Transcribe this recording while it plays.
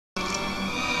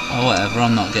Oh whatever,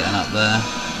 I'm not getting up there.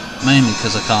 Mainly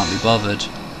because I can't be bothered.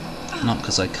 Not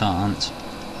because I can't.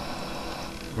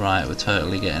 Right, we're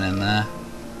totally getting in there.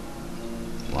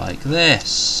 Like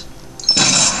this.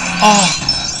 Oh!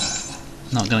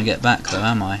 Not gonna get back though,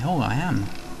 am I? Oh, I am.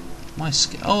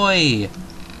 Oi!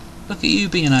 Look at you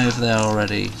being over there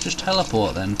already. Just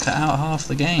teleport then. Cut out half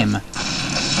the game.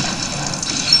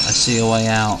 I see a way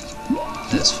out.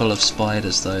 It's full of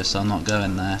spiders though, so I'm not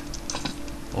going there.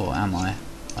 Or am I?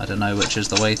 I don't know which is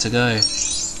the way to go.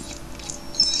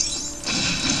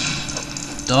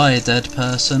 Die, dead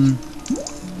person.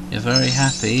 You're very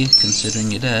happy,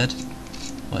 considering you're dead.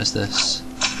 What is this?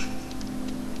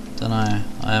 Dunno.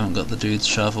 I haven't got the dude's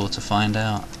shovel to find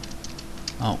out.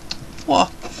 Oh.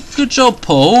 What? Good job,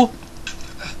 Paul!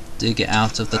 Dig it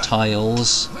out of the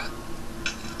tiles.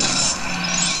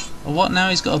 Oh, what now?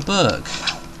 He's got a book.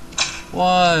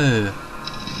 Whoa!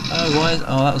 Oh, why?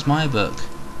 Oh, that was my book.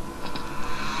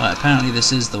 Right, apparently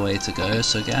this is the way to go,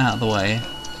 so get out of the way.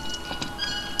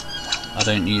 I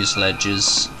don't use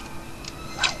ledges.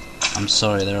 I'm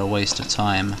sorry, they're a waste of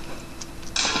time.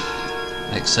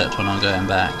 Except when I'm going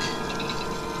back.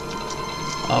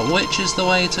 Oh, which is the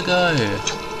way to go?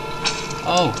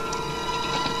 Oh!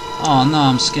 Oh no,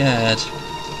 I'm scared.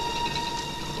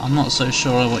 I'm not so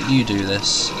sure I want you do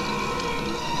this.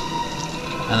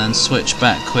 And then switch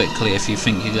back quickly if you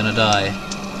think you're gonna die.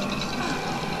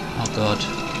 Oh god.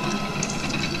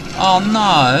 Oh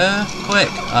no! Quick!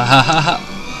 Ahaha!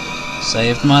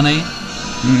 Saved money.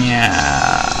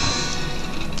 Yeah.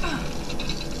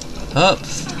 Up.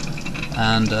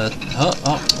 And oh,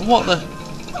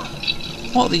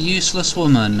 what the useless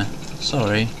woman.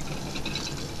 Sorry.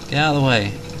 Get out of the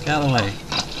way. Get out of the way.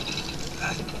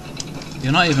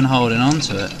 You're not even holding on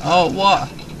to it. Oh, what?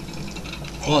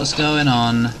 What's going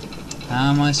on?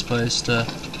 How am I supposed to...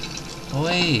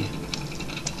 Oi!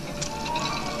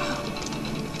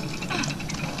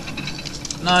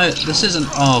 No, this isn't...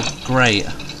 Oh, great.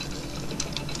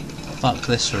 Fuck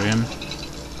this room.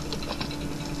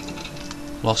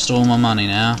 Lost all my money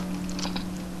now.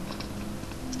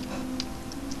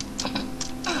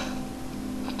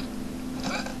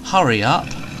 Hurry up.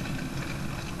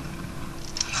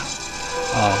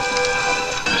 Oh.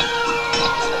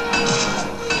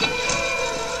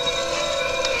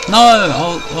 No!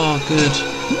 Oh, good.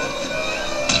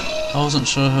 I wasn't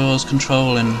sure who I was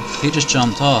controlling. He just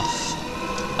jumped off.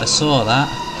 I saw that.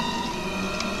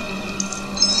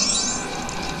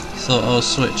 Thought I was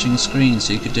switching screens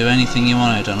so you could do anything you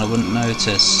wanted and I wouldn't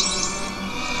notice.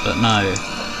 But no.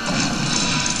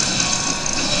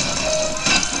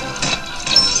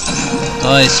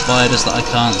 Die, spiders that I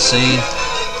can't see.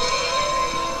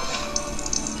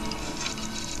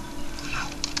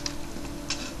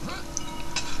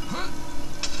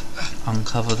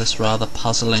 Uncover this rather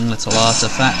puzzling little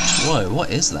artifact. Whoa, what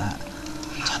is that?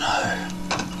 Dunno.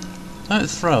 Don't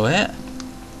throw it.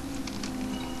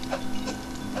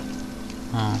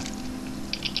 Oh.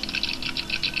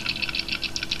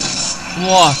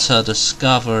 What a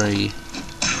discovery.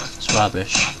 It's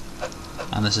rubbish.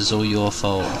 And this is all your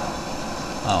fault.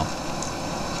 Oh.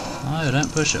 No,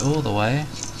 don't push it all the way.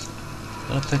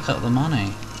 Gotta pick up the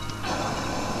money.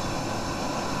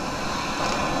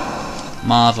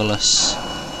 Marvellous.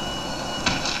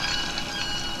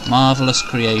 Marvellous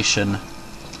creation.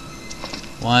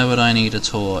 Why would I need a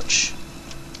torch?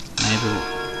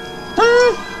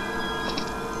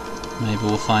 Maybe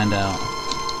we'll find out.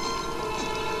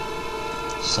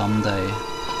 Someday.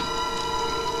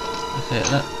 Okay,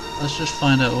 let's just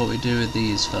find out what we do with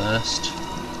these first.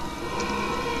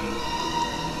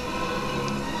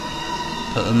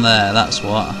 Put them there, that's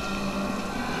what.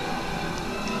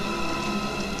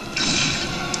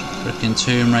 Frickin'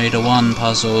 Tomb Raider 1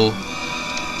 puzzle.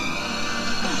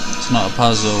 It's not a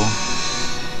puzzle.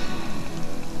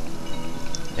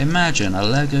 Imagine a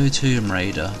Lego Tomb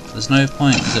Raider. There's no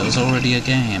point because it was already a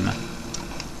game.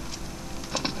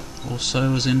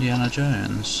 Also was Indiana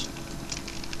Jones.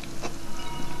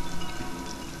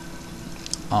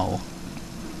 Oh.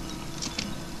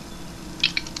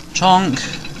 Chonk!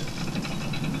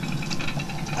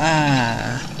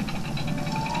 Ah.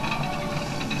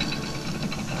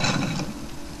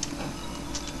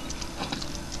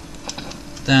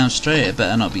 Damn straight, it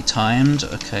better not be timed.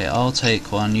 Okay, I'll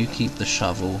take one, you keep the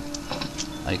shovel,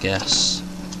 I guess.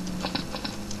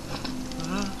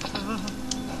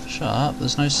 Shut up,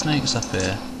 there's no snakes up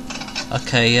here.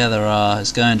 Okay, yeah there are.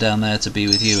 It's going down there to be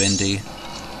with you, Indy.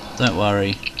 Don't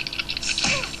worry.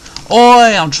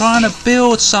 Oi, I'm trying to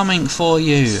build something for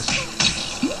you.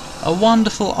 A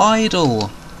wonderful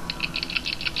idol.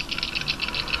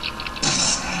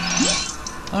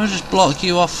 I'll just block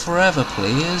you off forever,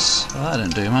 please. Well, that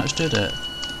didn't do much, did it?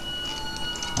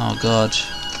 Oh god.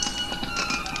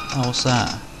 Oh, what's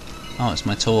that? Oh, it's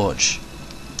my torch.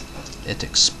 It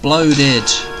exploded.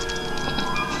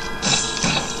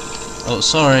 Oh,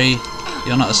 sorry.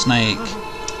 You're not a snake.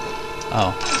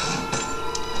 Oh.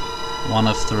 One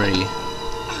of three.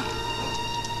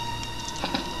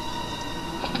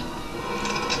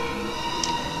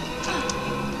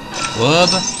 Whoop.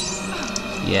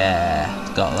 Yeah,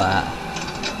 got that.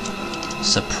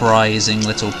 Surprising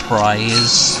little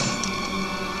prize.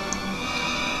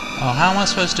 Oh, how am I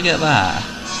supposed to get that?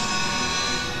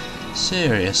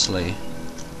 Seriously.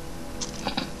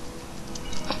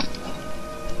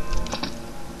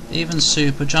 Even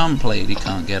Super Jump Lady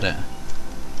can't get it.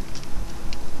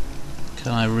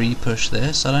 Can I re-push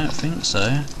this? I don't think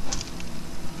so.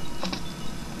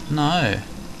 No.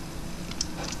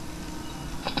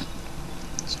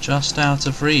 It's just out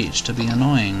of reach to be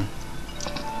annoying.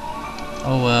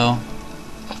 Oh well.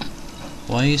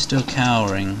 Why are you still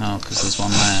cowering? Oh, because there's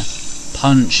one there.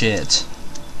 Punch it!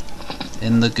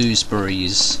 In the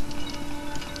gooseberries.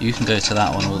 You can go to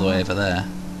that one all the way over there.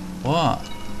 What?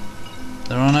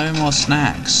 There are no more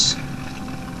snacks.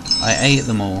 I ate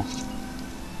them all.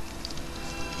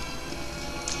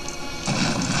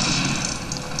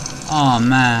 Oh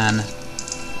man.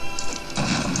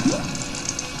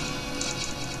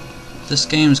 This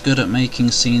game's good at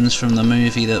making scenes from the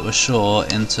movie that were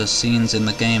short into scenes in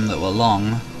the game that were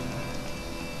long.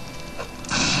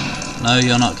 No,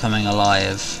 you're not coming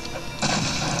alive.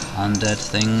 Undead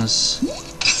things.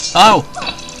 Oh!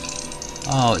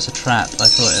 Oh, it's a trap. I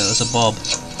thought it was a bob.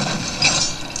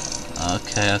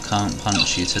 Okay, I can't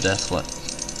punch you to death like...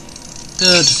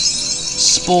 Good!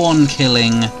 Spawn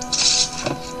killing!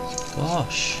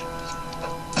 Gosh.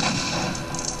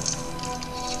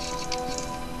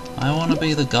 I want to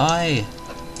be the guy.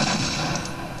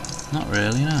 Not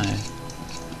really, no.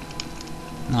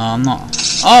 No, I'm not.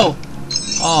 Oh!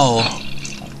 Oh!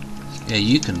 Yeah,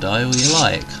 you can die all you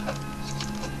like.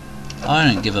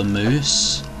 I don't give a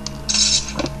moose.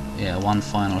 Yeah, one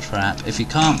final trap. If you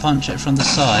can't punch it from the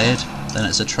side, then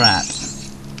it's a trap.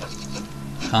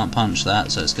 Can't punch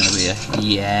that, so it's going to be a...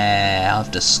 Yeah,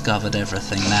 I've discovered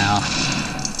everything now.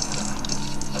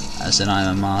 As in,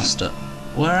 I'm a master.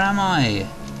 Where am I?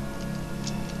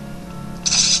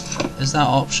 Is that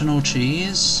optional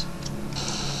cheese?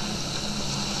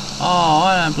 Oh,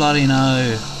 I don't bloody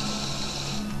know.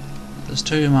 There's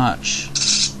too much.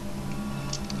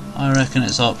 I reckon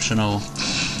it's optional.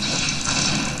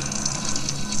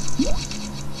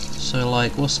 So,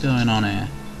 like, what's going on here?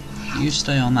 You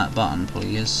stay on that button,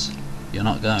 please. You're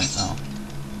not going. Oh.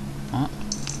 What?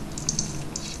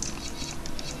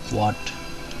 What?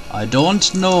 I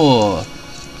don't know.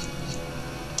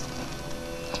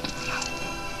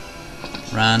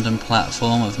 Random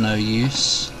platform of no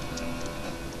use.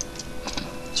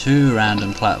 2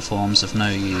 random platforms of no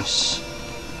use.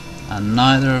 And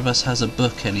neither of us has a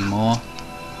book anymore.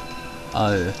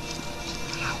 Oh.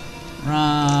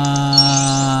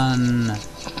 Run!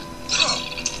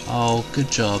 Oh, good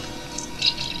job.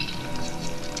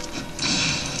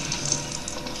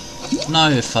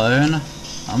 No, phone.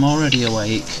 I'm already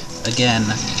awake. Again.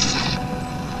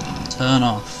 Turn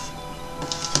off.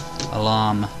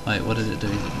 Alarm. Wait, what did it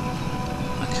do?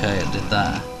 Okay, it did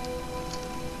that.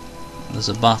 There's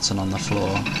a button on the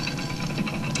floor.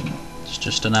 It's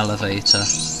just an elevator.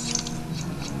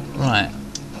 Right.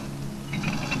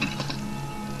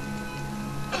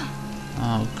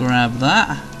 I'll grab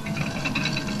that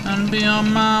and be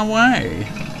on my way.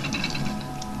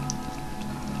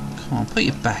 Come on, put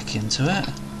your back into it.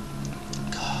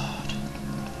 God.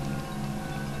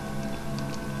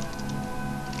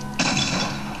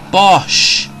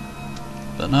 Bosh!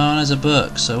 But no one has a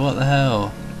book, so what the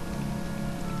hell?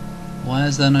 Why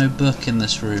is there no book in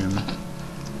this room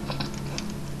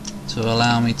to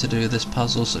allow me to do this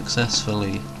puzzle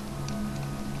successfully?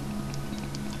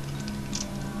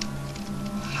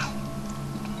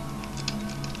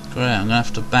 Great, I'm gonna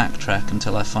have to backtrack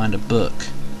until I find a book.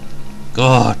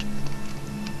 God!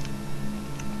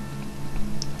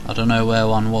 I don't know where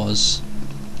one was,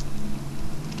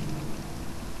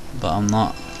 but I'm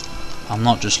not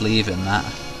just leaving that.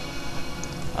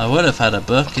 I would have had a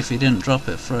book if he didn't drop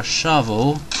it for a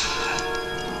shovel.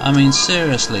 I mean,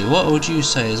 seriously, what would you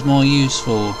say is more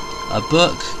useful? A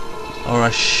book or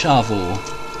a shovel?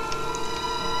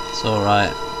 It's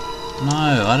alright.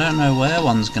 No, I don't know where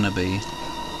one's gonna be.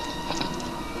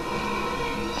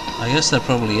 I guess there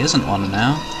probably isn't one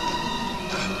now.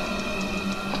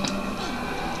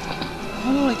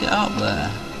 How do I get up there?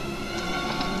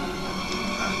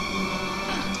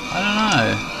 I don't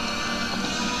know.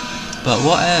 But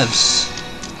whatevs.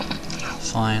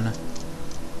 Fine.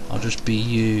 I'll just be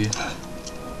you.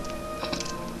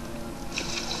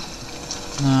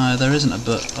 No, there isn't a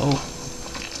book. Oh.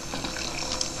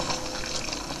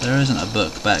 There isn't a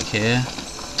book back here.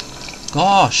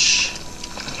 Gosh!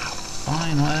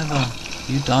 Fine, whatever.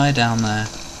 You die down there.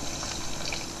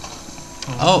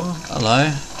 Oh,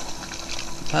 hello.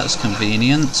 That's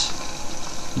convenient.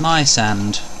 My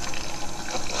sand.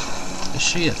 Is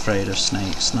she afraid of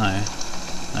snakes? No.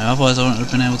 No, otherwise I wouldn't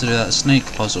have been able to do that snake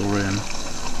puzzle room.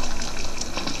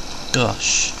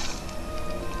 Gosh.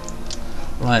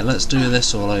 Right, let's do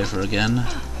this all over again.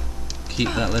 Keep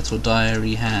that little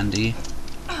diary handy.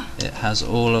 It has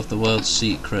all of the world's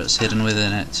secrets hidden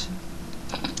within it.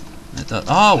 It does.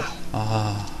 Oh!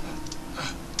 Ah.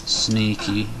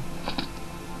 Sneaky.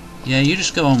 Yeah, you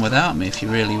just go on without me if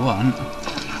you really want.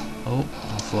 Oh,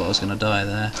 I thought I was going to die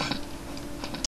there.